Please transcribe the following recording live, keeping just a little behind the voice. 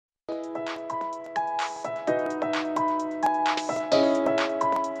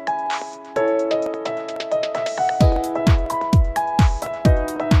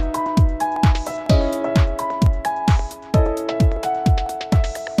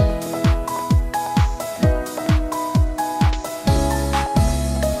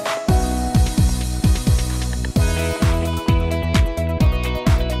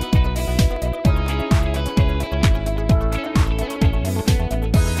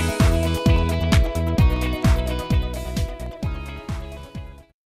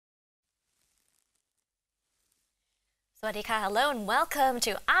Swadika, hello and welcome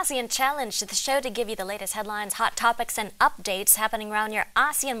to ASEAN Challenge, the show to give you the latest headlines, hot topics and updates happening around your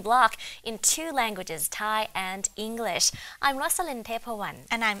ASEAN bloc in two languages, Thai and English. I'm Rosalind Tepawan.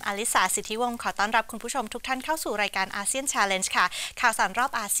 And I'm Alisa สิทธิวงศ์ขอต้อนรับคุณผู้ชมทุกท่านเข้าสู่รายการ ASEAN Challenge ค่ะข่าวสารรอ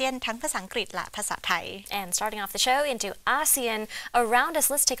บอาเซียนทั้งภาษาอังกฤษและภาษาไทย And starting off the show into ASEAN around us,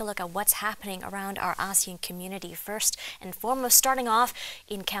 let's take a look at what's happening around our ASEAN community. First and foremost, starting off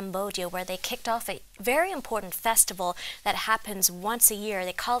in Cambodia, where they kicked off a very important festival that happens once a year.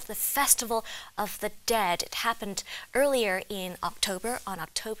 They call it the Festival of the Dead. It happened earlier in October, on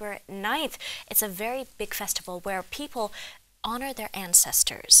October 9th. It's a very big festival where people honor their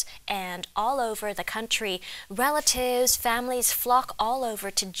ancestors, and all over the country, relatives, families flock all over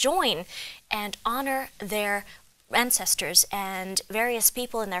to join and honor their ancestors and various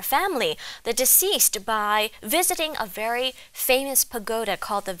people in their family, the deceased, by visiting a very famous pagoda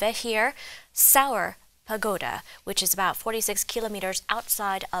called the Vehir Saur Pagoda, which is about 46 kilometers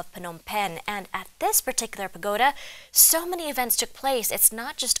outside of Phnom Penh. And at this particular pagoda, so many events took place. It's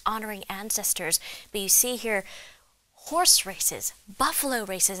not just honoring ancestors, but you see here horse races, buffalo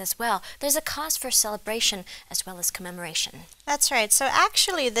races as well. There's a cause for celebration as well as commemoration. That's right. So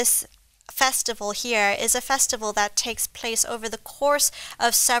actually this festival here is a festival that takes place over the course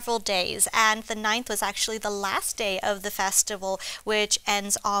of several days, and the 9th was actually the last day of the festival, which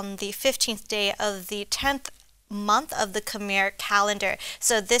ends on the 15th day of the 10th month of the Khmer calendar.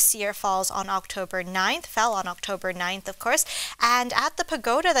 So this year falls on October 9th, fell on October 9th, of course. And at the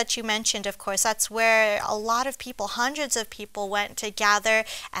pagoda that you mentioned, of course, that's where a lot of people, hundreds of people went to gather,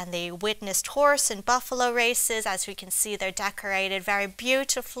 and they witnessed horse and buffalo races. As we can see, they're decorated very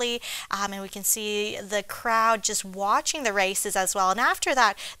beautifully, and we can see the crowd just watching the races as well. And after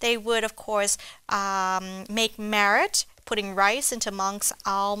that, they would, of course, make merit, putting rice into monks'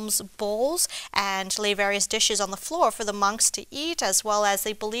 alms bowls and lay various dishes on the floor for the monks to eat, as well as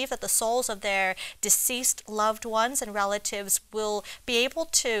they believe that the souls of their deceased loved ones and relatives will be able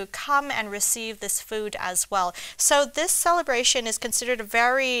to come and receive this food as well. So this celebration is considered a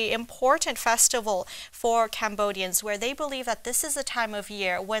very important festival for Cambodians, where they believe that this is a time of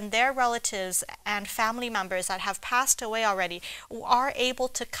year when their relatives and family members that have passed away already are able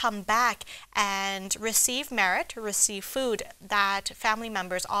to come back and receive merit, receive food that family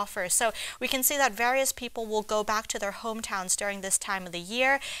members offer. So we can see that various people will go back to their hometowns during this time of the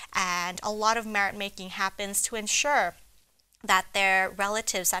year, and a lot of merit making happens to ensure that their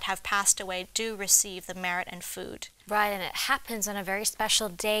relatives that have passed away do receive the merit and food. Right, and it happens on a very special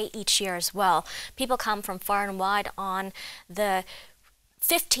day each year as well. People come from far and wide on the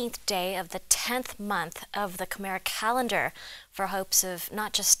 15th day of the 10th month of the Khmer calendar for hopes of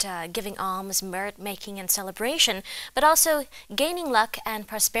not just giving alms, merit-making and celebration, but also gaining luck and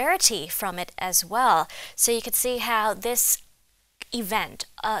prosperity from it as well. So you can see how this event,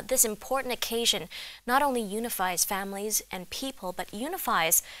 this important occasion, not only unifies families and people, but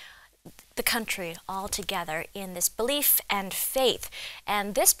unifies the country all together in this belief and faith.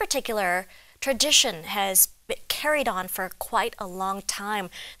 And this particular tradition has been carried on for quite a long time.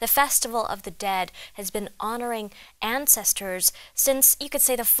 The Festival of the Dead has been honoring ancestors since, you could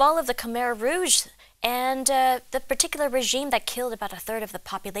say, the fall of the Khmer Rouge and the particular regime that killed about a third of the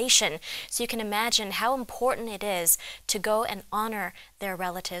population. So you can imagine how important it is to go and honor their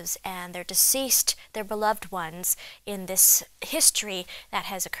relatives and their deceased, their beloved ones in this history that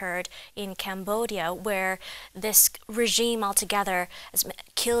has occurred in Cambodia, where this regime altogether has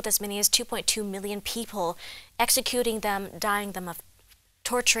killed as many as 2.2 million people, executing them, dying them of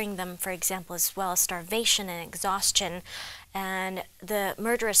torturing them, for example, as well as starvation and exhaustion, and the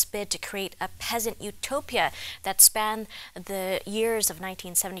murderous bid to create a peasant utopia that spanned the years of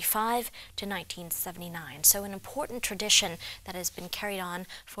 1975 to 1979. So an important tradition that has been carried on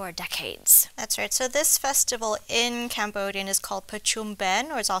for decades. That's right. So this festival in Cambodian is called Pachum Ben,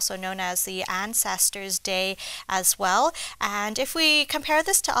 or it's also known as the Ancestors' Day as well. And if we compare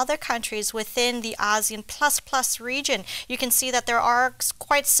this to other countries within the ASEAN plus region, you can see that there are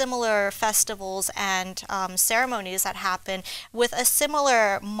quite similar festivals and ceremonies that happen with a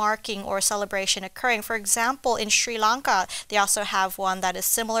similar marking or celebration occurring. For example, in Sri Lanka, they also have one that is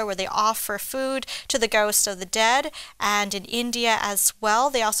similar, where they offer food to the ghosts of the dead. And in India as well,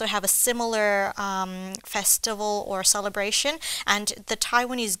 they also have a similar festival or celebration. And the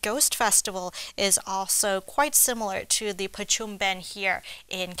Taiwanese Ghost Festival is also quite similar to the Pachum Ben here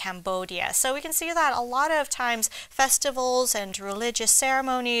in Cambodia. So we can see that a lot of times festivals and religious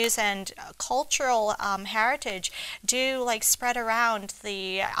ceremonies and cultural heritage do like spread around the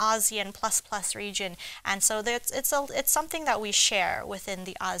ASEAN plus region, and so it's something that we share within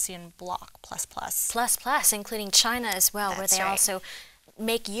the ASEAN bloc plus, including China as well, where they also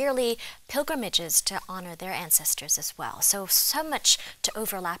make yearly pilgrimages to honor their ancestors as well. So much to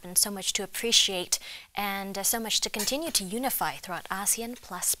overlap and so much to appreciate and so much to continue to unify throughout ASEAN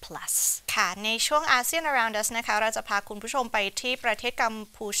plus. ค่ะในช่วง ASEAN Around Us นะคะเราจะพาคุณผู้ชมไปที่ประเทศกัม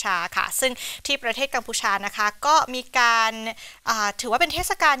พูชาค่ะซึ่งที่ประเทศกัมพูชานะคะก็มีการถือว่าเป็นเท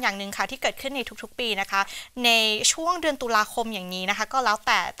ศกาลอย่างหนึ่งค่ะที่เกิดขึ้นในทุกๆปีนะคะในช่วงเดือนตุลาคมอย่างนี้นะคะก็แล้ว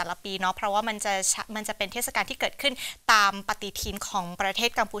แต่ละปีเนาะเพราะว่ามันจะเป็นเทศกาลที่เกิดขึ้นตามปฏิทินของประเทศ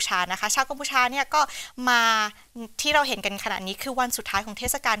กัมพูชานะคะชาวกัมพูชาเนี่ยก็มาที่เราเห็นกันขณะนี้คือวันสุดท้ายของเท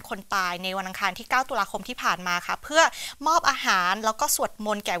ศกาลคนตายในวันอังคารที่9ตุลาคมที่ผ่านมาค่ะเพื่อมอบอาหารแล้วก็สวดม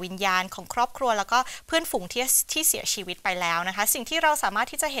นต์แก่วิญญาณของครอบครัวแล้วก็เพื่อนฝูงที่เสียชีวิตไปแล้วนะคะสิ่งที่เราสามารถ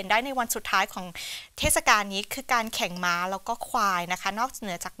ที่จะเห็นได้ในวันสุดท้ายของเทศกาลนี้คือการแข่งม้าแล้วก็ควายนะคะนอกเห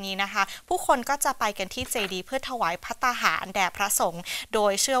นือจากนี้นะคะผู้คนก็จะไปกันที่เจดีย์เพื่อถวายภัตตาหารแด่พระสงฆ์โด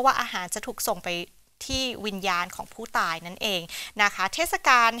ยเชื่อว่าอาหารจะถูกส่งไปที่วิญญาณของผู้ตายนั่นเองนะคะเทศก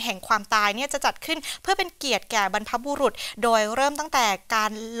าลแห่งความตายเนี่ยจะจัดขึ้นเพื่อเป็นเกียรติแก่บรรพบุรุษโดยเริ่มตั้งแต่กา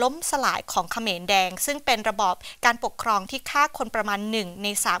รล้มสลายของเขมรแดงซึ่งเป็นระบอบการปกครองที่ฆ่าคนประมาณ1 ใน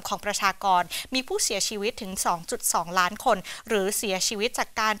 3ของประชากรมีผู้เสียชีวิตถึง 2.2 ล้านคนหรือเสียชีวิตจาก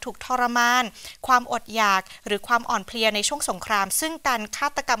การถูกทรมานความอดอยากหรือความอ่อนเพลียในช่วงสงครามซึ่งการฆา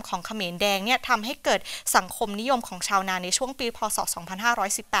ตกรรมของเขมรแดงเนี่ยทำให้เกิดสังคมนิยมของชาวนาในช่วงปีพศ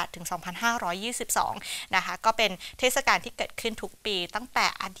 2518 ถึง 2522นะคะก็เป็นเทศกาลที่เกิดขึ้นทุกปีตั้งแต่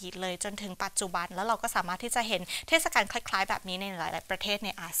อดีตเลยจนถึงปัจจุบันแล้วเราก็สามารถที่จะเห็นเทศกาลคล้ายๆแบบนี้ในหลายๆประเทศใน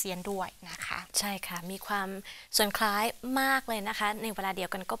อาเซียนด้วยนะคะใช่ค่ะมีความส่วนคล้ายมากเลยนะคะในเวลาเดียว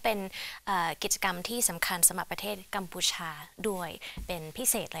กันก็เป็นกิจกรรมที่สำคัญสำหรับประเทศกัมพูชาด้วยเป็นพิ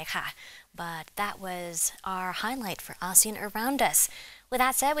เศษเลยค่ะ but that was our highlight for ASEAN Around Us. With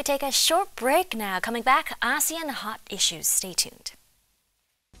that said, we take a short break now. Coming back, ASEAN Hot Issues. Stay tuned.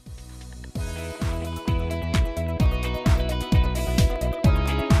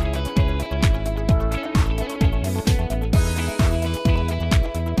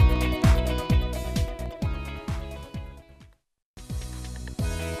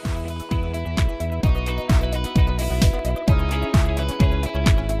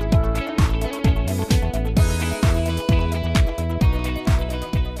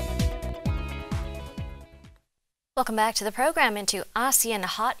 Welcome back to the program into ASEAN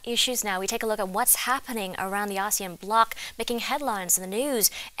Hot Issues. Now we take a look at what's happening around the ASEAN bloc, making headlines in the news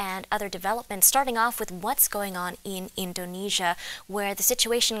and other developments, starting off with what's going on in Indonesia, where the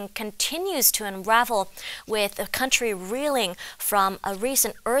situation continues to unravel with the country reeling from a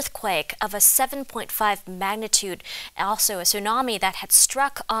recent earthquake of a 7.5 magnitude, also a tsunami that had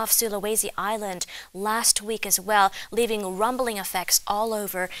struck off Sulawesi Island last week as well, leaving rumbling effects all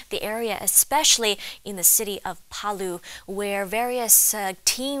over the area, especially in the city of Palu, where various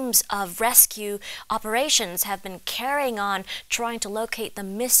teams of rescue operations have been carrying on trying to locate the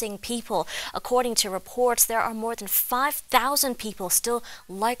missing people. According to reports, there are more than 5,000 people still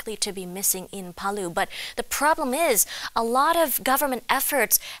likely to be missing in Palu. But the problem is a lot of government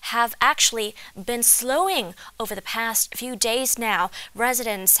efforts have actually been slowing over the past few days now.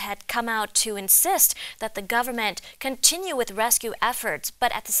 Residents had come out to insist that the government continue with rescue efforts,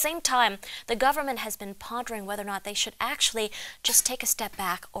 but at the same time, the government has been pondering whether or not they should actually just take a step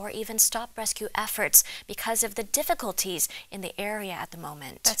back or even stop rescue efforts because of the difficulties in the area at the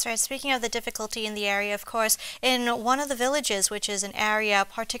moment. That's right. Speaking of the difficulty in the area, of course, in one of the villages, which is an area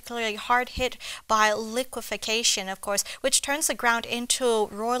particularly hard hit by liquefaction, of course, which turns the ground into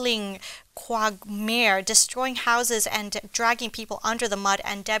rolling quagmire, destroying houses and dragging people under the mud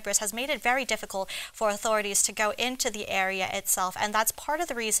and debris, has made it very difficult for authorities to go into the area itself. And that's part of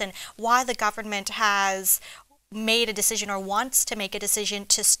the reason why the government has made a decision or wants to make a decision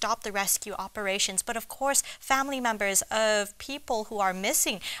to stop the rescue operations. But of course, family members of people who are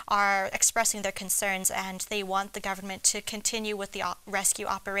missing are expressing their concerns, and they want the government to continue with the rescue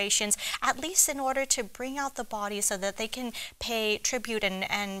operations, at least in order to bring out the bodies so that they can pay tribute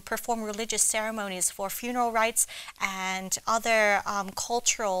and perform religious ceremonies for funeral rites and other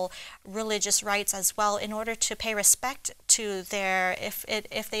cultural religious rites as well, in order to pay respect to their,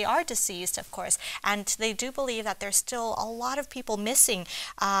 if they are deceased, of course. And they do believe that there's still a lot of people missing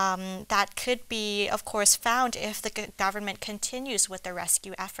that could be, of course, found if the government continues with the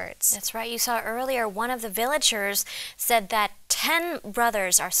rescue efforts. That's right. You saw earlier one of the villagers said that 10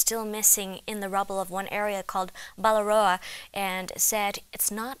 brothers are still missing in the rubble of one area called Balaroa, and said it's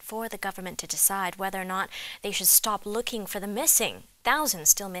not for the government to decide whether or not they should stop looking for the missing. thousands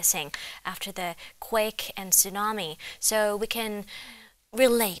still missing after the quake and tsunami. So we can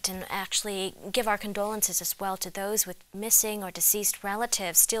relate and actually give our condolences as well to those with missing or deceased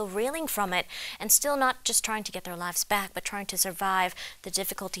relatives still reeling from it and still not just trying to get their lives back, but trying to survive the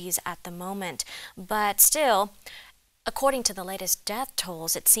difficulties at the moment. But still, according to the latest death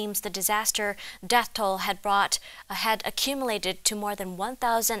tolls, it seems the disaster death toll had accumulated to more than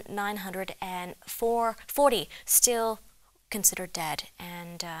 1,940 still considered dead,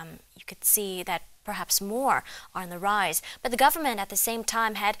 and you could see that perhaps more are on the rise. But the government at the same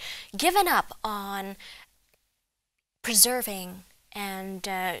time had given up on preserving and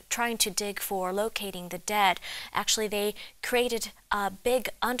trying to dig for locating the dead. Actually, they created a big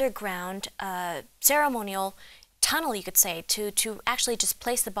underground ceremonial tunnel, you could say, to actually just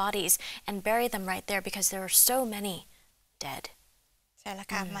place the bodies and bury them right there because there are so many dead. ใช่แล้ว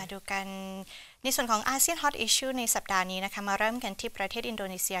ค่ะมาดูกันในส่วนของอาเซียนฮอตอิชชูในสัปดาห์นี้นะคะมาเริ่มกันที่ประเทศอินโด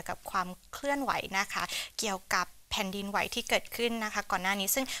นีเซียกับความเคลื่อนไหวนะคะเกี่ยวกับแผ่นดินไหวที่เกิดขึ้นนะคะก่อนหน้านี้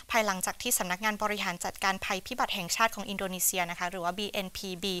ซึ่งภายหลังจากที่สำนักงานบริหารจัดการภัยพิบัติแห่งชาติของอินโดนีเซียนะคะหรือว่า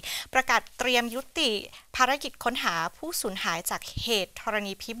BNPB ประกาศเตรียมยุติภารกิจค้นหาผู้สูญหายจากเหตุธร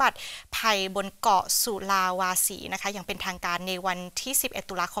ณีพิบัติภัยบนเกาะสุลาวาสีนะคะอย่างเป็นทางการในวันที่11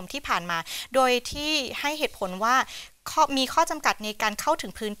ตุลาคมที่ผ่านมาโดยที่ให้เหตุผลว่ามีข้อจำกัดในการเข้าถึ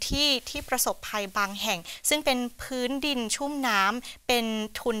งพื้นที่ที่ประสบภัยบางแห่งซึ่งเป็นพื้นดินชุ่มน้ำเป็น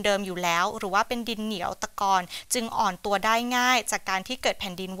ทุนเดิมอยู่แล้วหรือว่าเป็นดินเหนียวตะกอนจึงอ่อนตัวได้ง่ายจากการที่เกิดแ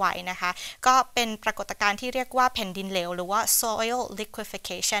ผ่นดินไหวนะคะก็เป็นปรากฏการณ์ที่เรียกว่าแผ่นดินเหลวหรือว่า soil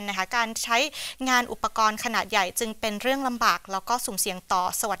liquefaction นะคะการใช้งานอุปกรณ์ขนาดใหญ่จึงเป็นเรื่องลำบากแล้วก็สุ่มเสี่ยงต่อ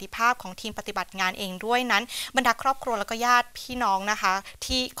สวัสดิภาพของทีมปฏิบัติงานเองด้วยนั้นบรรดาครอบครัวแล้วก็ญาติพี่น้องนะคะ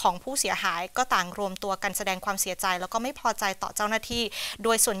ที่ของผู้เสียหายก็ต่างรวมตัวกันแสดงความเสียใจแล้วก็ไม่พอใจต่อเจ้าหน้าที่โด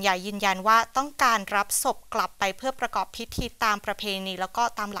ยส่วนใหญ่ยืนยันว่าต้องการรับศพกลับไปเพื่อประกอบพิธีตามประเพณีแล้วก็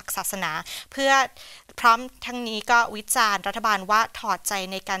ตามหลักศาสนาเพื่อพร้อมทั้งนี้ก็วิจารณ์รัฐบาลว่าถอดใจ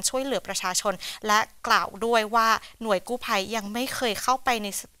ในการช่วยเหลือประชาชนและกล่าวด้วยว่าหน่วยกู้ภัยยังไม่เคยเข้าไ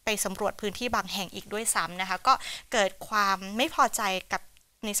ปสำรวจพื้นที่บางแห่งอีกด้วยซ้ำนะคะก็เกิดความไม่พอใจกับ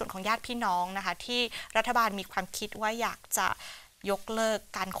ในส่วนของญาติพี่น้องนะคะที่รัฐบาลมีความคิดว่าอยากจะยกเลิก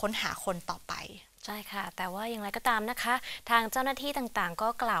การค้นหาคนต่อไปใช่ค่ะแต่ว่าอย่างไรก็ตามนะคะทางเจ้าหน้าที่ต่างๆก็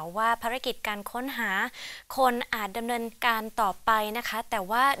กล่าวว่าภารกิจการค้นหาคนอาจดำเนินการต่อไปนะคะแต่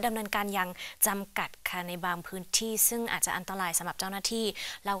ว่าดำเนินการอย่างจำกัดค่ะในบางพื้นที่ซึ่งอาจจะอันตรายสำหรับเจ้าหน้าที่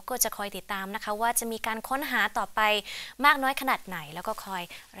เราก็จะคอยติดตามนะคะว่าจะมีการค้นหาต่อไปมากน้อยขนาดไหนแล้วก็คอย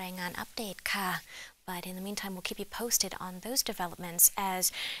รายงานอัปเดตค่ะ But in the meantime, we'll keep you posted on those developments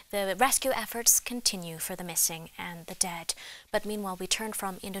as the rescue efforts continue for the missing and the dead. But meanwhile, we turn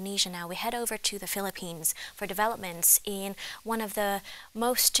from Indonesia now. We head over to the Philippines for developments in one of the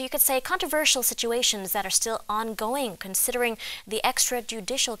most, you could say, controversial situations that are still ongoing, considering the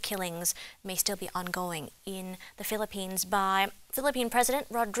extrajudicial killings may still be ongoing in the Philippines by Philippine President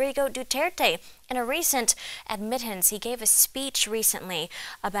Rodrigo Duterte. In a recent admittance, he gave a speech recently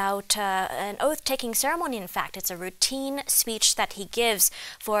about an oath-taking ceremony. In fact, it's a routine speech that he gives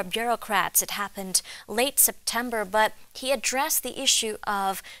for bureaucrats. It happened late September, but he addressed the issue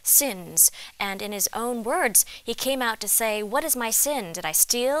of sins. And in his own words, he came out to say, what is my sin? Did I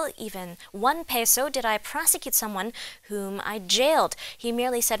steal even 1 peso? Did I prosecute someone whom I jailed? He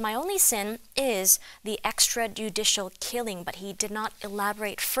merely said, my only sin is the extrajudicial killing, but he did not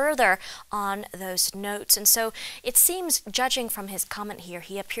elaborate further on those notes. And so it seems, judging from his comment here,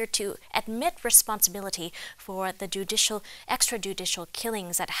 he appeared to admit responsibility for the extrajudicial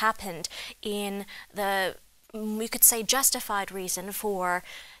killings that happened in the, we could say, justified reason for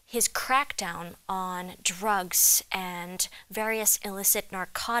his crackdown on drugs and various illicit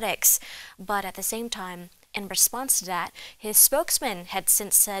narcotics. But at the same time, in response to that, his spokesman had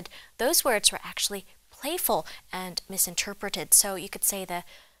since said those words were actually playful and misinterpreted. So you could say the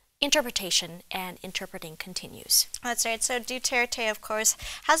interpretation and interpreting continues. That's right. So Duterte, of course,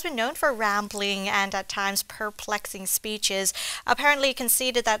 has been known for rambling and at times perplexing speeches. Apparently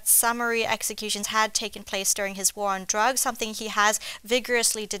conceded that summary executions had taken place during his war on drugs, something he has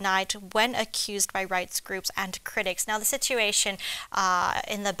vigorously denied when accused by rights groups and critics. Now, the situation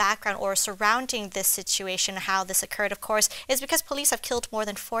in the background or surrounding this situation, how this occurred, of course, is because police have killed more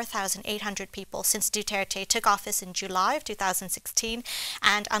than 4,800 people since Duterte took office in July of 2016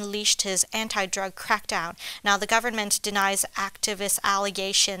 and unleashed his anti-drug crackdown. Now, the government denies activist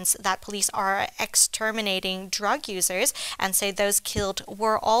allegations that police are exterminating drug users and say those killed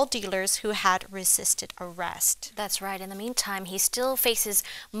were all dealers who had resisted arrest. That's right. In the meantime, he still faces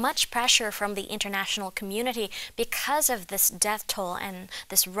much pressure from the international community because of this death toll and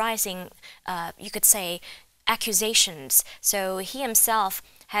this rising, you could say, accusations. So he himself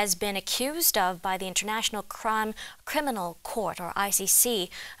has been accused of by the International Criminal Court, or ICC,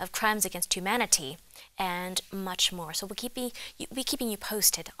 of crimes against humanity and much more. So we'll be keeping you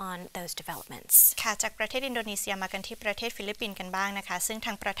posted on those developments. ค่ะจากประเทศอินโดนีเซียมากันที่ประเทศฟิลิปปินส์กันบ้างนะคะซึ่งท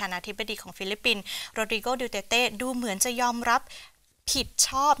างประธานาธิบดีของฟิลิปปินส์โรดริโก ดูเตเต้ดูเหมือนจะยอมรับผิดช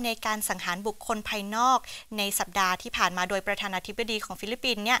อบในการสังหารบุคคลภายนอกในสัปดาห์ที่ผ่านมาโดยประธานาธิบดีของฟิลิป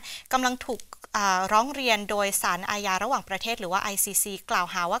ปินส์เนี่ยกำลังถูกร้องเรียนโดยศาลอาญาระหว่างประเทศหรือว่า ICC กล่าว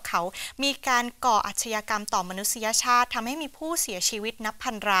หาว่าเขามีการก่ออาชญากรรมต่อมนุษยชาติทำให้มีผู้เสียชีวิตนับ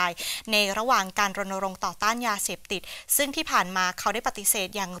พันรายในระหว่างการรณรงค์ต่อต้านยาเสพติดซึ่งที่ผ่านมาเขาได้ปฏิเสธ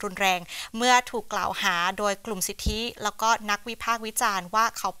อย่างรุนแรงเมื่อถูกกล่าวหาโดยกลุ่มสิทธิแล้วก็นักวิพากษ์วิจารณ์ว่า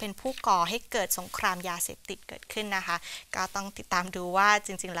เขาเป็นผู้ก่อให้เกิดสงครามยาเสพติดเกิดขึ้นนะคะก็ต้องติดตามดูว่าจ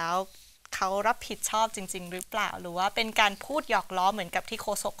ริงๆแล้วเขารับผิดชอบจริงๆหรือเปล่าหรือว่าเป็นการพูดหยอกล้อเหมือนกับที่โฆ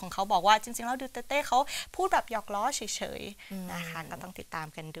ษกของเขาบอกว่าจริงๆแล้วดูเตเต้เขาพูดแบบหยอกล้อเฉยๆนะคะก็ต้องติดตาม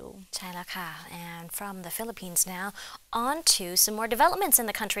กันดูใช่แล้วค่ะ and from the Philippines now on to some more developments in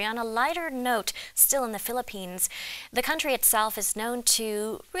the country on a lighter note still in the Philippines the country itself is known to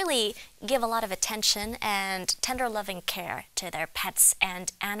really give a lot of attention and tender loving care to their pets and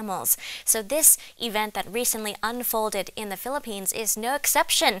animals so this event that recently unfolded in the Philippines is no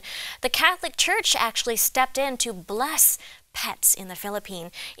exception the Catholic Church actually stepped in to bless pets in the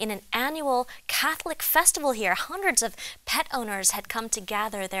Philippines. In an annual Catholic festival here, hundreds of pet owners had come to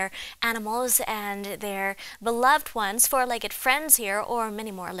gather their animals and their beloved ones, four-legged friends here, or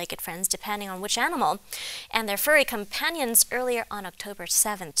many more legged friends, depending on which animal, and their furry companions earlier on October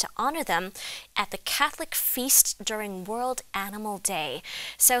 7th to honor them at the Catholic feast during World Animal Day.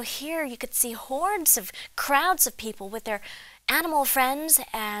 So here you could see crowds of people with their animal friends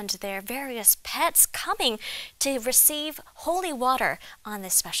and their various pets coming to receive holy water on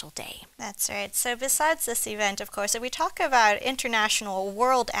this special day. That's right. So besides this event, of course, if we talk about International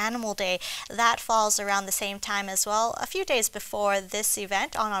World Animal Day, that falls around the same time as well, a few days before this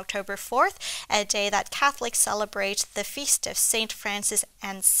event on October 4th, a day that Catholics celebrate the feast of Saint Francis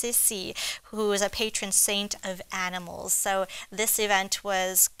and Assisi, who is a patron saint of animals. So this event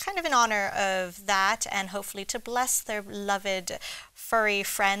was kind of in honor of that and hopefully to bless their beloved furry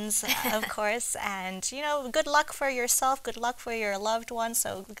friends, of course, and good luck for yourself, good luck for your loved ones,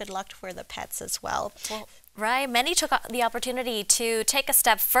 so good luck for the pets as well. Right, many took the opportunity to take a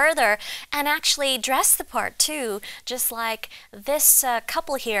step further and actually dress the part too, just like this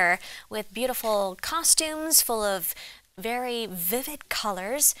couple here with beautiful costumes full of very vivid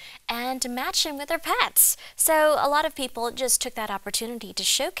colors and matching with their pets. So a lot of people just took that opportunity to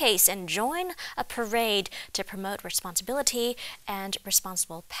showcase and join a parade to promote responsibility and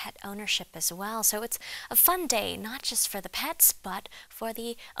responsible pet ownership as well. So it's a fun day, not just for the pets, but for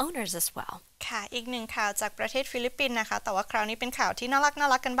the owners as well. ค่ะอีกหนึ่งข่าวจากประเทศฟิลิปปินส์นะคะแต่ว่าคราวนี้เป็นข่าวที่น่ารั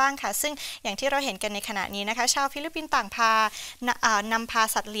กกันบ้างค่ะซึ่งอย่างที่เราเห็นกันในขณะนี้นะคะชาวฟิลิปปินส์ต่างนำพา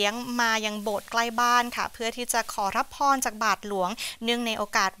สัตว์เลี้ยงมายังโบสถ์ใกล้บ้านค่ะเพื่อที่จะขอรับพรจากบาทหลวงเนื่องในโอ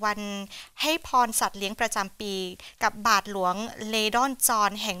กาสวันให้พรสัตว์เลี้ยงประจำปีกับบาทหลวงเลดอนจอ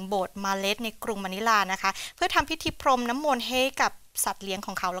นแห่งโบสถ์มาเลสในกรุงมะนิลานะคะเพื่อทำพิธีพรมน้ำมนต์ให้กับสัตว์เลี้ยงข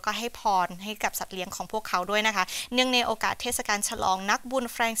องเขาแล้วก็ให้พรให้กับสัตว์เลี้ยงของพวกเขาด้วยนะคะเนื่องในโอกาสเทศกาลฉลองนักบุญ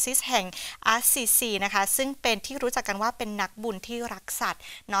ฟรานซิสแห่งอาสซิซีนะคะซึ่งเป็นที่รู้จักกันว่าเป็นนักบุญที่รักสัตว์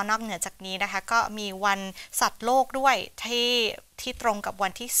นอกเหนือจากนี้นะคะก็มีวันสัตว์โลกด้วยที่ตรงกับวั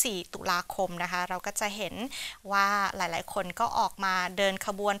นที่4ตุลาคมนะคะเราก็จะเห็นว่าหลายๆคนก็ออกมาเดินข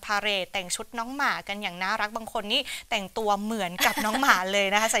บวนพาเหรดแต่งชุดน้องหมากันอย่างน่ารักบางคนนี่แต่งตัวเหมือนกับน้องหมาเลย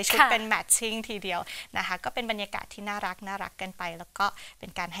นะคะใส่ชุดเป็นแมทชิ่งทีเดียวนะคะก็เป็นบรรยากาศที่น่ารักกันไปแล้วก็เป็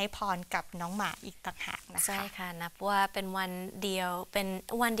นการให้พรกับน้องหมาอีกต่างหากนะคะใช่ค่ะนับว่าเป็นวันเดีย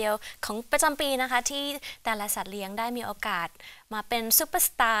วของประจำปีนะคะที่แต่ละสัตว์เลี้ยงได้มีโอกาสมาเป็นซุปเปอร์ส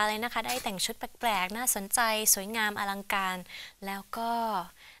ตาร์เลยนะคะได้แต่งชุดแปลกๆน่าสนใจสวยงามอลังการแล้วก็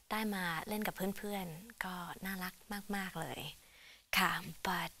ได้มาเล่นกับเพื่อนๆก็น่ารักมากๆเลยค่ะ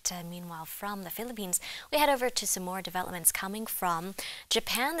but meanwhile from the Philippines we head over to some more developments coming from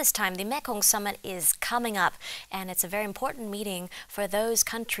Japan this time. The Mekong Summit is coming up and it's a very important meeting for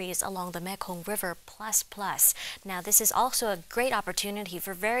those countries along the Mekong River plus. Now this is also a great opportunity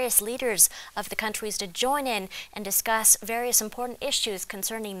for various leaders of the countries to join in and discuss various important issues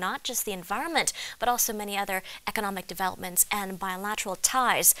concerning not just the environment but also many other economic developments and bilateral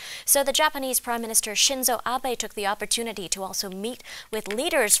ties. So the Japanese Prime Minister Shinzo Abe took the opportunity to also meet meet with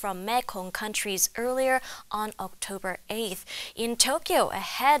leaders from Mekong countries earlier on October 8th in Tokyo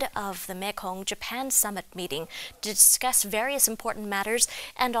ahead of the Mekong-Japan summit meeting to discuss various important matters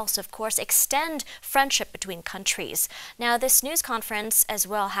and also, of course, extend friendship between countries. Now, this news conference as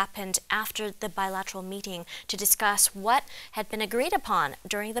well happened after the bilateral meeting to discuss what had been agreed upon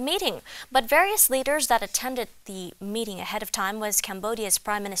during the meeting. But various leaders that attended the meeting ahead of time was Cambodia's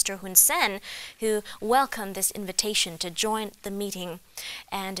Prime Minister Hun Sen, who welcomed this invitation to join the meeting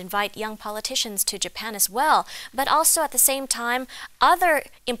and invite young politicians to Japan as well. But also at the same time, other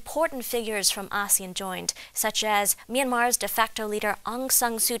important figures from ASEAN joined, such as Myanmar's de facto leader Aung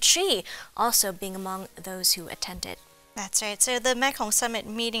San Suu Kyi, also being among those who attended. That's right. So the Mekong Summit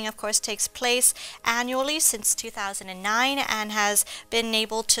meeting, of course, takes place annually since 2009 and has been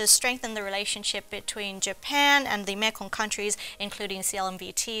able to strengthen the relationship between Japan and the Mekong countries, including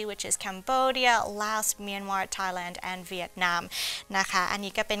CLMVT, which is Cambodia, Laos, Myanmar, Thailand, and Vietnam นะคะอัน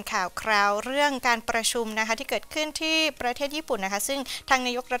นี้ก็เป็นข่าวคราวเรื่องการประชุมนะคะที่เกิดขึ้นที่ประเทศญี่ปุ่นนะคะซึ่งทางน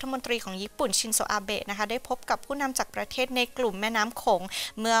ายกรัฐมนตรีของญี่ปุ่นชินโซอาเบะนะคะได้พบกับผู้นำจากประเทศในกลุ่มแม่น้ำโขง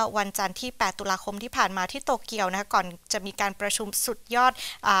เมื่อวันจันทร์ที่ 8 ตุลาคมที่ผ่านมาที่โตเกียวนะคะก่อนจะมีการประชุมสุดยอด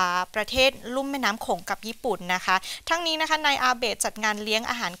ประเทศลุ่มแม่น้ำโขงกับญี่ปุ่นนะคะทั้งนี้นะคะนายอาเบะจัดงานเลี้ยง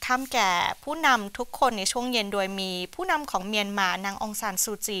อาหารค่ำแก่ผู้นำทุกคนในช่วงเย็นโดยมีผู้นำของเมียนมานางองซาน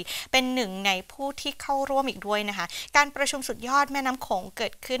ซูจีเป็นหนึ่งในผู้ที่เข้าร่วมอีกด้วยนะคะการประชุมสุดยอดแม่น้ำโขงเกิ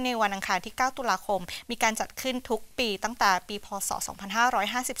ดขึ้นในวันอังคารที่ 9 ตุลาคมมีการจัดขึ้นทุกปีตั้งแต่ปีพ.ศ.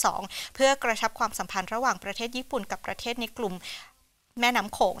 2552 เพื่อกระชับความสัมพันธ์ระหว่างประเทศญี่ปุ่นกับประเทศในกลุ่มแม่น้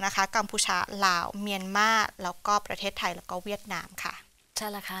ำโขงนะคะกัมพูชาลาวเมียนมาแล้วก็ประเทศไทยแล้วก็เวียดนามค่ะ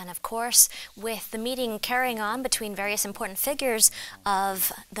And of course, with the meeting carrying on between various important figures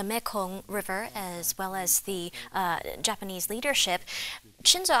of the Mekong River as well as the Japanese leadership,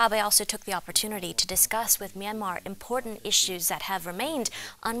 Shinzo Abe also took the opportunity to discuss with Myanmar important issues that have remained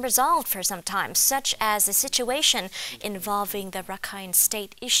unresolved for some time, such as the situation involving the Rakhine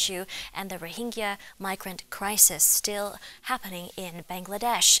State issue and the Rohingya migrant crisis still happening in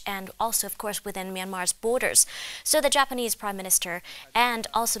Bangladesh and also, of course, within Myanmar's borders. So the Japanese Prime Minister and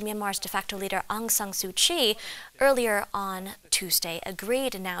also Myanmar's de facto leader Aung San Suu Kyi earlier on Tuesday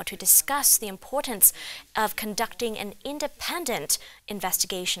agreed now to discuss the importance of conducting an independent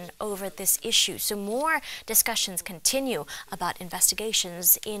investigation over this issue. So more discussions continue about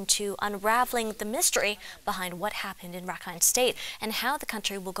investigations into unraveling the mystery behind what happened in Rakhine State and how the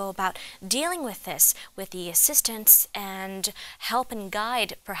country will go about dealing with this with the assistance and help and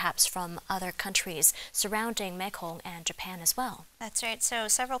guide perhaps from other countries surrounding Mekong and Japan as well. That's right. So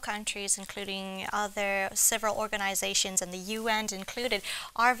several countries, including other several organizations and the UN included,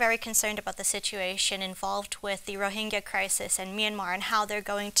 are very concerned about the situation involved with the Rohingya crisis in Myanmar and how they're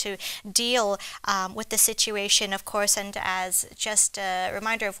going to deal with the situation, of course. And as just a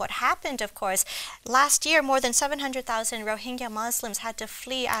reminder of what happened, of course, last year more than 700,000 Rohingya Muslims had to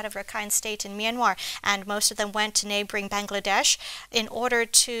flee out of Rakhine State in Myanmar, and most of them went to neighboring Bangladesh in order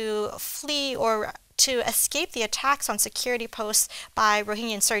to flee or to escape the attacks on security posts by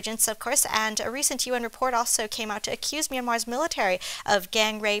Rohingya insurgents, of course, and a recent UN report also came out to accuse Myanmar's military of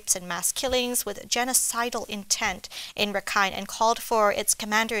gang rapes and mass killings with genocidal intent in Rakhine and called for its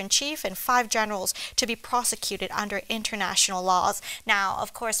commander-in-chief and 5 generals to be prosecuted under international laws. Now,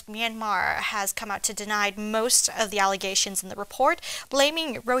 of course, Myanmar has come out to deny most of the allegations in the report,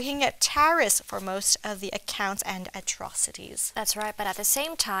 blaming Rohingya terrorists for most of the accounts and atrocities. That's right, but at the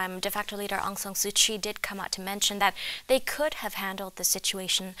same time, de facto leader Aung San Suu Kyi did come out to mention that they could have handled the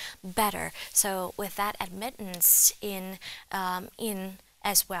situation better. So with that admittance in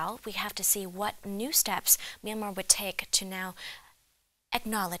as well, we have to see what new steps Myanmar would take to now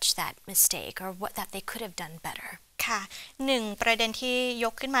acknowledge that mistake or what that they could have done better. ค่ะหนึ่งประเด็นที่ย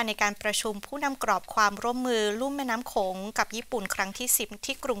กขึ้นมาในการประชุมผู้นำกรอบความร่วมมือลุ่มแม่น้ำโขงกับญี่ปุ่นครั้งที่10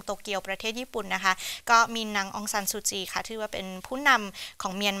ที่กรุงโตเกียวประเทศญี่ปุ่นนะคะก็มีนางองซานซูจีค่ะที่ว่าเป็นผู้นำขอ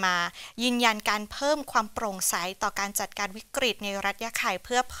งเมียนมายืนยันการเพิ่มความโปร่งใสต่อการจัดการวิกฤตในรัฐยะไข่เ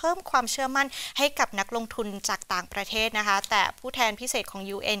พื่อเพิ่มความเชื่อมั่นให้กับนักลงทุนจากต่างประเทศนะคะแต่ผู้แทนพิเศษของ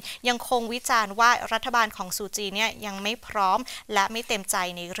UN ยังคงวิจารณ์ว่ารัฐบาลของซูจีเนี่ยยังไม่พร้อมและไม่เต็มใจ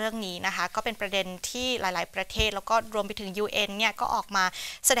ในเรื่องนี้นะคะก็เป็นประเด็นที่หลายๆประเทศแล้วก็รวมไปถึง UN เนี่ยก็ออกมา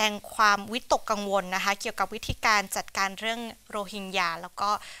แสดงความวิตกกังวลนะคะเกี่ยวกับวิธีการจัดการเรื่องโรฮิงญาแล้วก็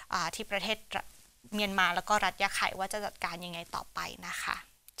ที่ประเทศเมียนมาแล้วก็รัฐยะไข่ว่าจะจัดการยังไงต่อไปนะคะ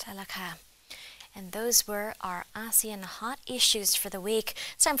ใช่แล้วค่ะ And those were our ASEAN hot issues for the week.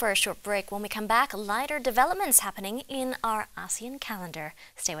 It's time for a short break. When we come back, lighter developments happening in our ASEAN calendar.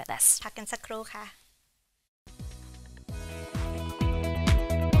 Stay with us. พักกันสักครู่ค่ะ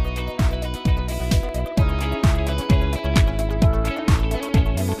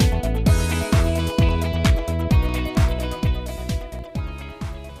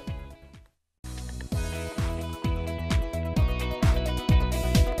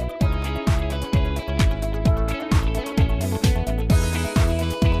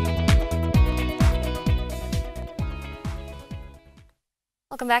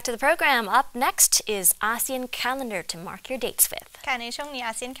back to the program. Up next is ASEAN calendar to mark your dates with. ค่ะในช่วงนี้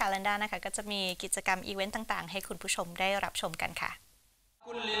ASEAN calendar นะคะก็จะมีกิจกรรมอีเวนต์ต่างๆให้คุณผู้ชมได้รับชมกันค่ะ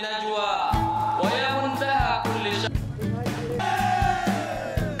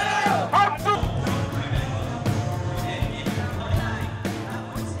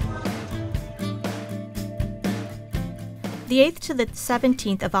The 8th to the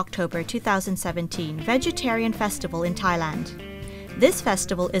 17th of October 2017 Vegetarian Festival in Thailand. This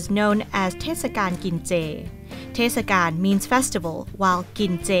festival is known as เทศกาลกินเจ เทศกาล means festival, while กิ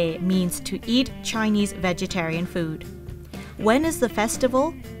นเจ means to eat Chinese vegetarian food. When is the festival?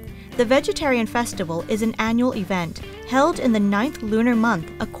 The Vegetarian Festival is an annual event held in the 9th lunar month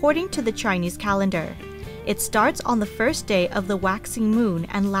according to the Chinese calendar. It starts on the first day of the waxing moon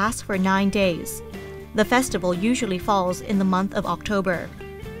and lasts for 9 days. The festival usually falls in the month of October.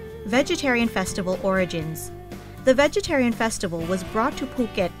 Vegetarian Festival origins. The Vegetarian Festival was brought to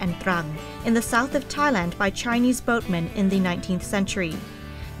Phuket and Trang in the south of Thailand by Chinese boatmen in the 19th century.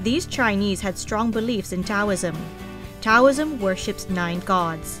 These Chinese had strong beliefs in Taoism. Taoism worships 9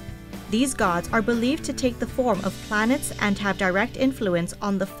 gods. These gods are believed to take the form of planets and have direct influence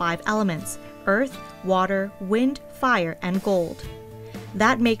on the 5 elements: earth, water, wind, fire, and gold.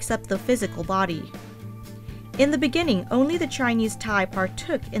 That makes up the physical body. In the beginning, only the Chinese Thai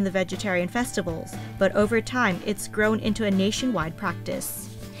partook in the vegetarian festivals, but over time it's grown into a nationwide practice.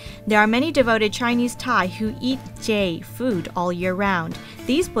 There are many devoted Chinese Thai who eat Jay food all year round.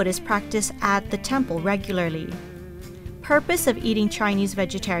 These Buddhists practice at the temple regularly. Purpose of eating Chinese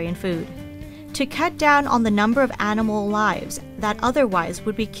vegetarian food: to cut down on the number of animal lives that otherwise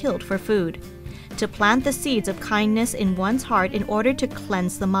would be killed for food, to plant the seeds of kindness in one's heart in order to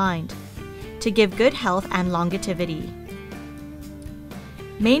cleanse the mind, to give good health and longevity.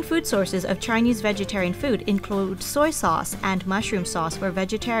 Main food sources of Chinese vegetarian food include soy sauce and mushroom sauce for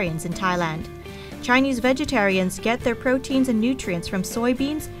vegetarians in Thailand. Chinese vegetarians get their proteins and nutrients from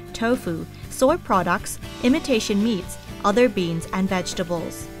soybeans, tofu, soy products, imitation meats, other beans, and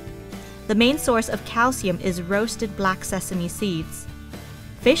vegetables. The main source of calcium is roasted black sesame seeds.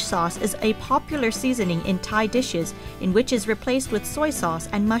 Fish sauce is a popular seasoning in Thai dishes in which is replaced with soy sauce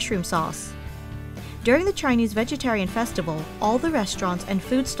and mushroom sauce. During the Chinese Vegetarian Festival, all the restaurants and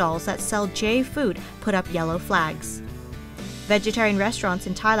food stalls that sell Jay food put up yellow flags. Vegetarian restaurants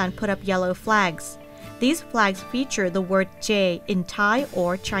in Thailand put up yellow flags. These flags feature the word Jay in Thai or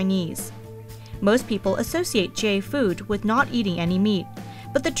Chinese. Most people associate Jay food with not eating any meat,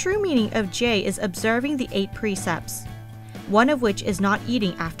 but the true meaning of Jay is observing the 8 precepts, one of which is not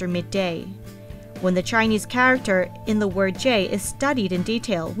eating after midday. When the Chinese character in the word Jay is studied in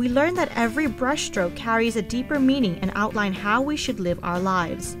detail, we learn that every brushstroke carries a deeper meaning and outline how we should live our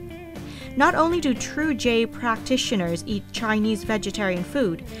lives. Not only do true Jay practitioners eat Chinese vegetarian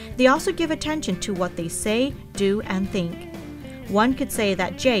food, they also give attention to what they say, do, and think. One could say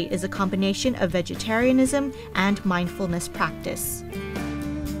that Jay is a combination of vegetarianism and mindfulness practice.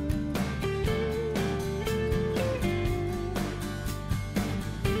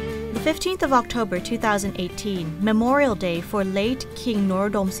 The 15th of October 2018, Memorial Day for late King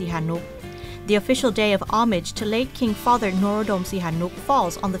Norodom Sihanouk. The official day of homage to late King Father Norodom Sihanouk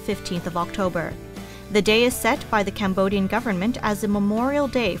falls on the 15th of October. The day is set by the Cambodian government as a memorial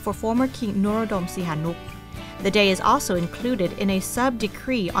day for former King Norodom Sihanouk. The day is also included in a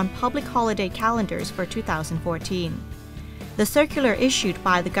sub-decree on public holiday calendars for 2014. The circular issued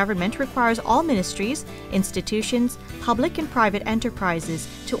by the government requires all ministries, institutions, public and private enterprises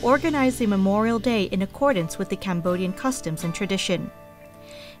to organize the Memorial Day in accordance with the Cambodian customs and tradition.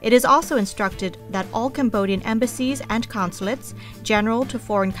 It is also instructed that all Cambodian embassies and consulates, general to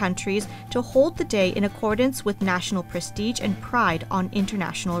foreign countries, to hold the day in accordance with national prestige and pride on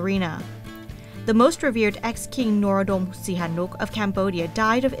international arena. The most revered ex-King Norodom Sihanouk of Cambodia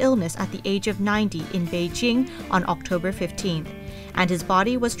died of illness at the age of 90 in Beijing on October 15th, and his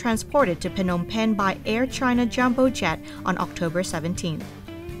body was transported to Phnom Penh by Air China jumbo jet on October 17th.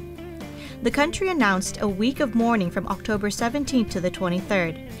 The country announced a week of mourning from October 17th to the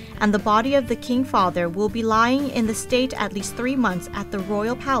 23rd, and the body of the King Father will be lying in the state at least 3 months at the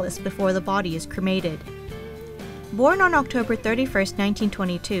royal palace before the body is cremated. Born on October 31,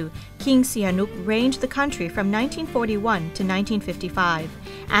 1922, King Sihanouk reigned the country from 1941 to 1955,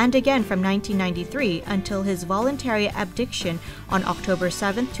 and again from 1993 until his voluntary abdication on October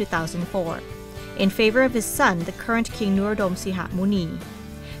 7, 2004, in favor of his son, the current King Norodom Sihamuni.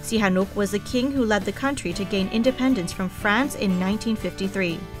 Sihanouk was the king who led the country to gain independence from France in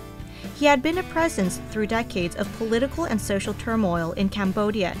 1953. He had been a presence through decades of political and social turmoil in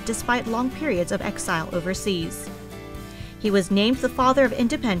Cambodia despite long periods of exile overseas. He was named the father of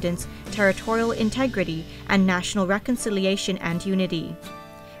independence, territorial integrity, and national reconciliation and unity.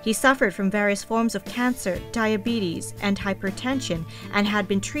 He suffered from various forms of cancer, diabetes, and hypertension, and had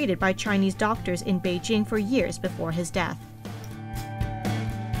been treated by Chinese doctors in Beijing for years before his death.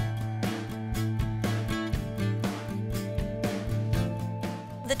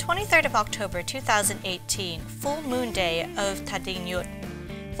 The 23rd of October 2018, Full Moon Day of Thading Yut.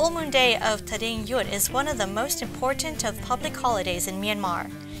 Full Moon Day of Thading Yut is one of the most important of public holidays in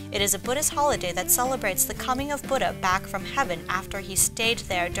Myanmar. It is a Buddhist holiday that celebrates the coming of Buddha back from heaven after he stayed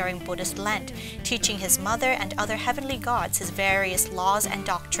there during Buddhist Lent, teaching his mother and other heavenly gods his various laws and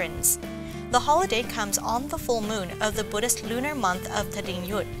doctrines. The holiday comes on the full moon of the Buddhist lunar month of Thading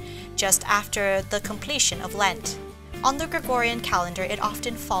Yut, just after the completion of Lent. On the Gregorian calendar, it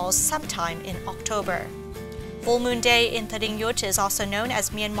often falls sometime in October. Full Moon Day in Thading Yut is also known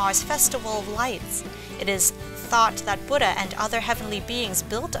as Myanmar's Festival of Lights. It is thought that Buddha and other heavenly beings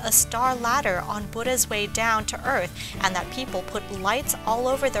built a star ladder on Buddha's way down to earth and that people put lights all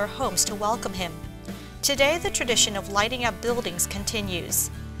over their homes to welcome him. Today, the tradition of lighting up buildings continues.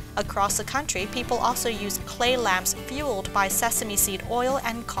 Across the country, people also use clay lamps fueled by sesame seed oil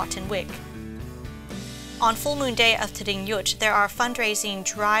and cotton wick. On Full Moon Day of Thading Yut, there are fundraising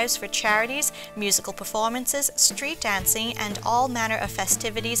drives for charities, musical performances, street dancing, and all manner of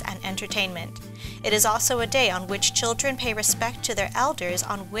festivities and entertainment. It is also a day on which children pay respect to their elders,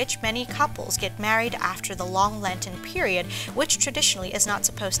 on which many couples get married after the long Lenten period, which traditionally is not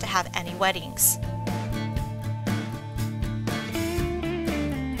supposed to have any weddings.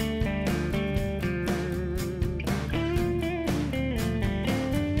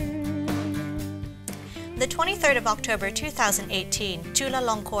 The 23rd of October 2018,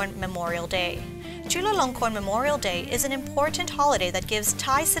 Chulalongkorn Memorial Day. Chulalongkorn Memorial Day is an important holiday that gives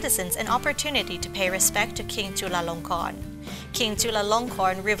Thai citizens an opportunity to pay respect to King Chulalongkorn. King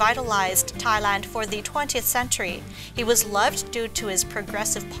Chulalongkorn revitalized Thailand for the 20th century. He was loved due to his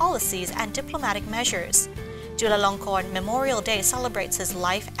progressive policies and diplomatic measures. Chulalongkorn Memorial Day celebrates his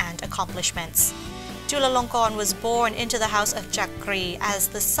life and accomplishments. Chulalongkorn was born into the house of Chakri as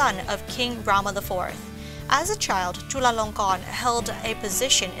the son of King Rama IV. As a child, Chulalongkorn held a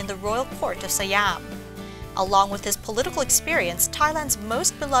position in the royal court of Siam. Along with his political experience, Thailand's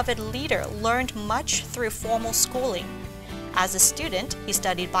most beloved leader learned much through formal schooling. As a student, he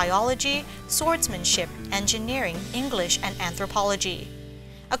studied biology, swordsmanship, engineering, English, and anthropology.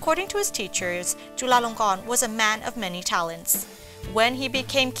 According to his teachers, Chulalongkorn was a man of many talents. When he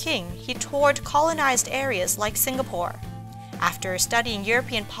became king, he toured colonized areas like Singapore. After studying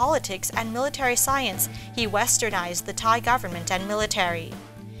European politics and military science, he westernized the Thai government and military.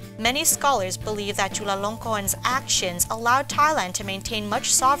 Many scholars believe that Chulalongkorn's actions allowed Thailand to maintain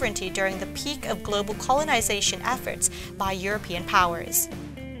much sovereignty during the peak of global colonization efforts by European powers.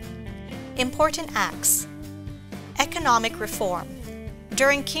 Important acts. Economic reform.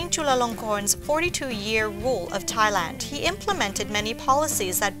 During King Chulalongkorn's 42-year rule of Thailand, he implemented many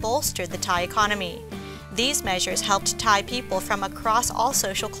policies that bolstered the Thai economy. These measures helped Thai people from across all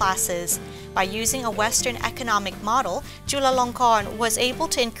social classes. By using a Western economic model, Chulalongkorn was able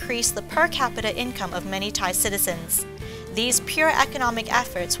to increase the per capita income of many Thai citizens. These pure economic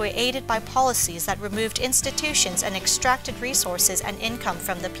efforts were aided by policies that removed institutions and extracted resources and income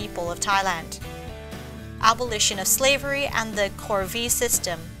from the people of Thailand. Abolition of slavery and the Corvée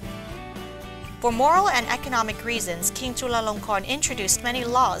system. For moral and economic reasons, King Chulalongkorn introduced many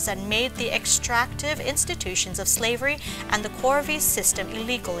laws that made the extractive institutions of slavery and the Corvée system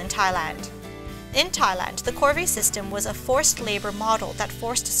illegal in Thailand. In Thailand, the Corvée system was a forced labor model that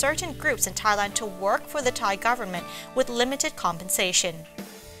forced certain groups in Thailand to work for the Thai government with limited compensation.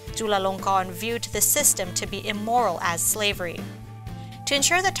 Chulalongkorn viewed this system to be immoral as slavery. To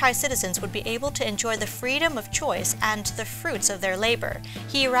ensure that Thai citizens would be able to enjoy the freedom of choice and the fruits of their labor,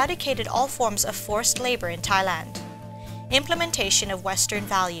 he eradicated all forms of forced labor in Thailand. Implementation of Western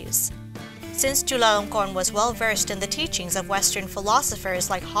values. Since Chulalongkorn was well versed in the teachings of Western philosophers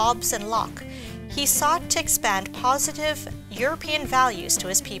like Hobbes and Locke, he sought to expand positive European values to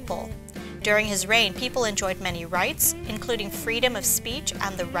his people. During his reign, people enjoyed many rights, including freedom of speech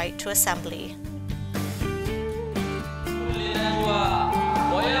and the right to assembly.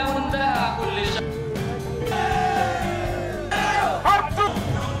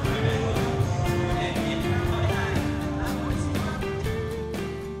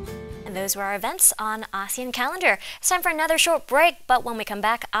 And those were our events on ASEAN calendar. It's time for another short break, but when we come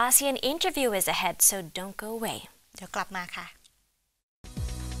back, ASEAN interview is ahead, so don't go away. เดี๋ยวกลับมาค่ะ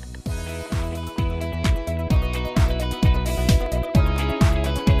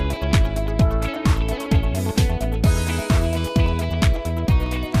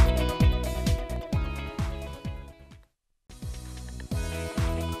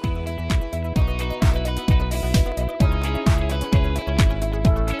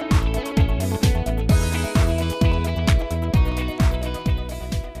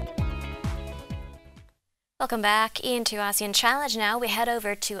Welcome back into ASEAN Challenge. Now we head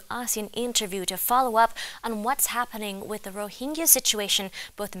over to ASEAN Interview to follow up on what's happening with the Rohingya situation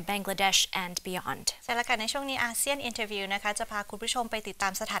both in Bangladesh and beyond. ใช่แล้วกันในช่วงนี้อาเซียนอินเทอร์วิวนะคะจะพาคุณผู้ชมไปติดตา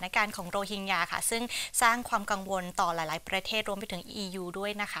มสถานการณ์ของโรฮิงญาค่ะซึ่งสร้างความกังวลต่อหลายๆประเทศรวมไปถึง EU ด้ว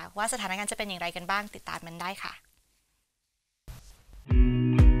ยนะคะว่าสถานการณ์จะเป็นอย่างไรกันบ้างติดตามมันได้ค่ะ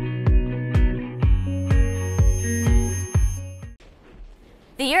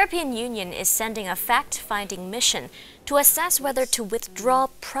The European Union is sending a fact-finding mission to assess whether to withdraw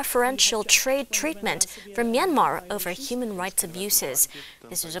preferential trade treatment for Myanmar over human rights abuses.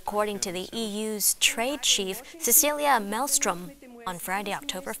 This is according to the EU's trade chief, Cecilia Malmström, on Friday,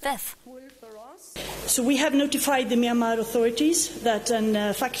 October 5th. So we have notified the Myanmar authorities that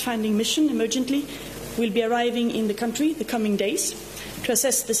a fact-finding mission emergently will be arriving in the country the coming days to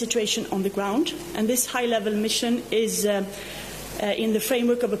assess the situation on the ground. And this high-level mission is in the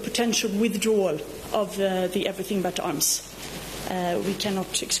framework of a potential withdrawal of the Everything But Arms. We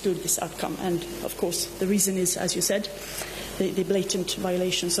cannot exclude this outcome. And, of course, the reason is, as you said, the blatant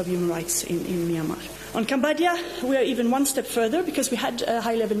violations of human rights in Myanmar. On Cambodia, we are even one step further because we had a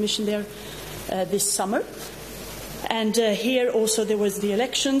high-level mission there this summer. And here also there was the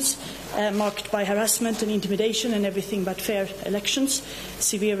elections marked by harassment and intimidation and everything but fair elections,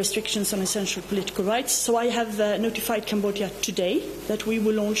 severe restrictions on essential political rights. So I have notified Cambodia today that we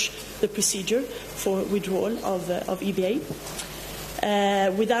will launch the procedure for withdrawal of EBA.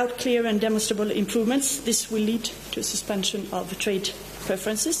 Without clear and demonstrable improvements, this will lead to a suspension of trade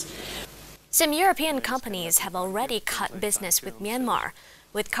preferences. Some European companies have already cut business with Myanmar,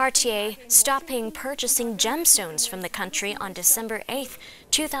 with Cartier stopping purchasing gemstones from the country on December 8,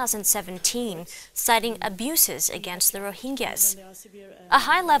 2017, citing abuses against the Rohingyas. A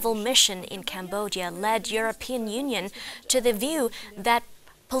high-level mission in Cambodia led European Union to the view that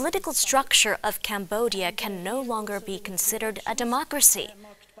political structure of Cambodia can no longer be considered a democracy.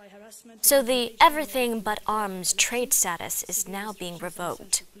 So the everything but arms trade status is now being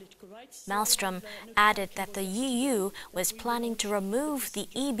revoked. Malmström added that the EU was planning to remove the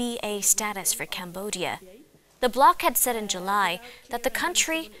EBA status for Cambodia. The bloc had said in July that the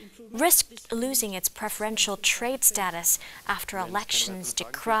country risked losing its preferential trade status after elections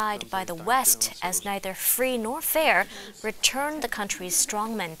decried by the West as neither free nor fair returned the country's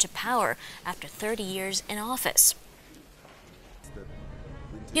strongmen to power after 30 years in office.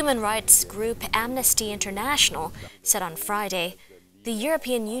 Human rights group Amnesty International said on Friday the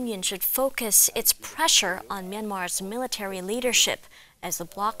European Union should focus its pressure on Myanmar's military leadership, as the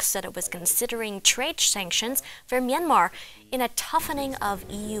bloc said it was considering trade sanctions for Myanmar in a toughening of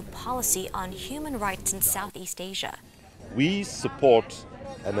EU policy on human rights in Southeast Asia. We support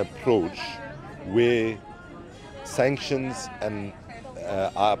an approach where sanctions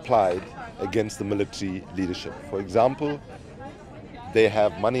are applied against the military leadership. For example, they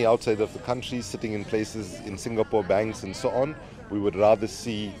have money outside of the country, sitting in places in Singapore banks and so on. We would rather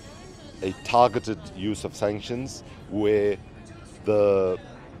see a targeted use of sanctions where the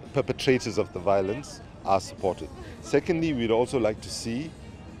perpetrators of the violence are supported. Secondly, we'd also like to see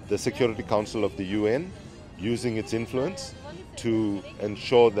the Security Council of the UN using its influence to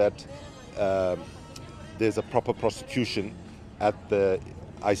ensure that there's a proper prosecution at the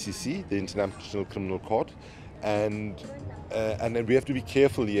ICC, the International Criminal Court, and we have to be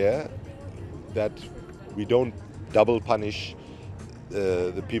careful here that we don't double punish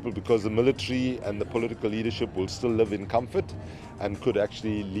the people, because the military and the political leadership will still live in comfort and could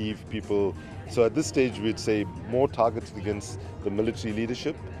actually leave people. So at this stage we'd say more targeted against the military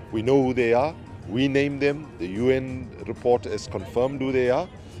leadership. We know who they are, we name them, the UN report has confirmed who they are.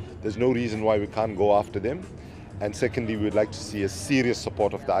 There's no reason why we can't go after them. And secondly, we'd like to see a serious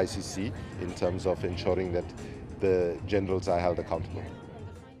support of the ICC in terms of ensuring that the generals are held accountable.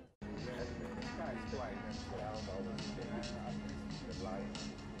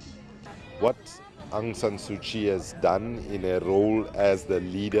 What Aung San Suu Kyi has done in a role as the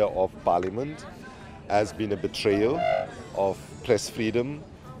leader of parliament has been a betrayal of press freedom,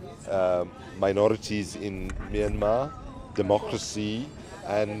 minorities in Myanmar, democracy,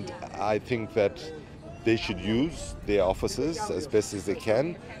 and I think that they should use their offices as best as they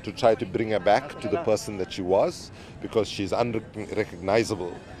can to try to bring her back to the person that she was, because she's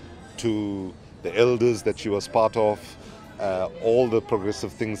unrecognizable to the elders that she was part of, all the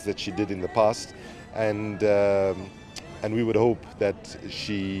progressive things that she did in the past, and we would hope that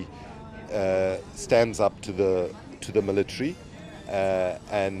she stands up to the military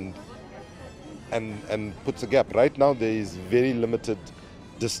and puts a gap. Right now there is very limited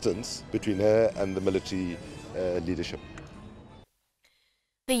distance between her and the military leadership.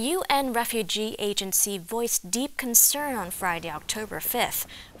 The UN Refugee Agency voiced deep concern on Friday, October 5th,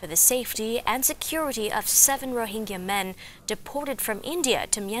 for the safety and security of 7 Rohingya men deported from India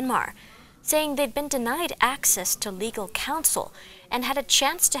to Myanmar, saying they'd been denied access to legal counsel and had a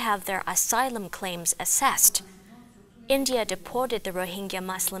chance to have their asylum claims assessed. India deported the Rohingya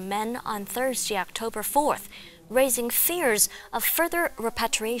Muslim men on Thursday, October 4th, raising fears of further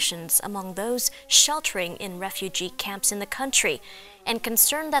repatriations among those sheltering in refugee camps in the country, and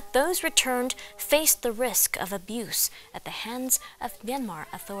concern that those returned faced the risk of abuse at the hands of Myanmar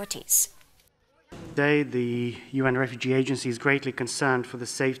authorities. Today, the UN Refugee Agency is greatly concerned for the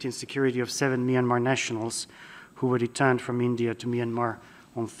safety and security of 7 Myanmar nationals who were returned from India to Myanmar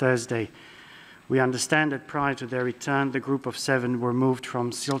on Thursday. We understand that prior to their return, the group of 7 were moved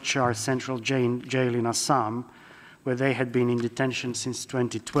from Silchar Central Jail in Assam, where they had been in detention since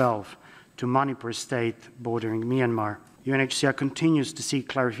 2012, to Manipur State bordering Myanmar. UNHCR continues to seek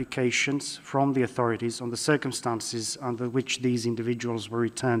clarifications from the authorities on the circumstances under which these individuals were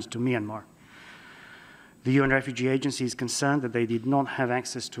returned to Myanmar. The UN Refugee Agency is concerned that they did not have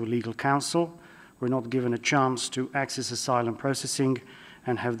access to legal counsel, were not given a chance to access asylum processing,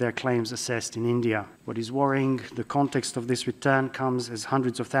 and have their claims assessed in India. What is worrying, the context of this return comes as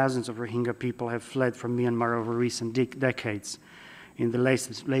hundreds of thousands of Rohingya people have fled from Myanmar over recent decades. In the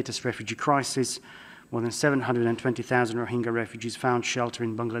latest refugee crisis, more than 720,000 Rohingya refugees found shelter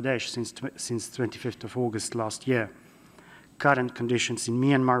in Bangladesh since 25th of August last year. Current conditions in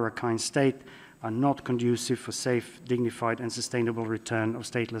Myanmar, Rakhine State, are not conducive for safe, dignified and sustainable return of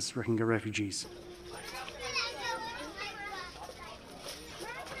stateless Rohingya refugees.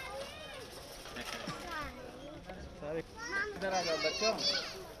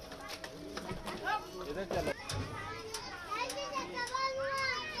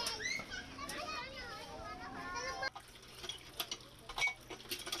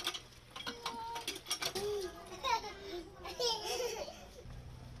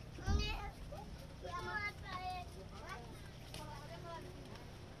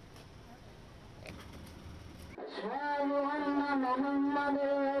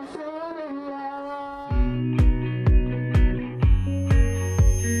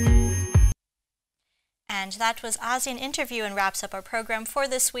 And that was ASEAN Interview and wraps up our program for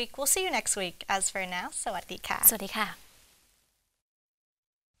this week. We'll see you next week. As for now, สวัสดีค่ะ สวัสดีค่ะ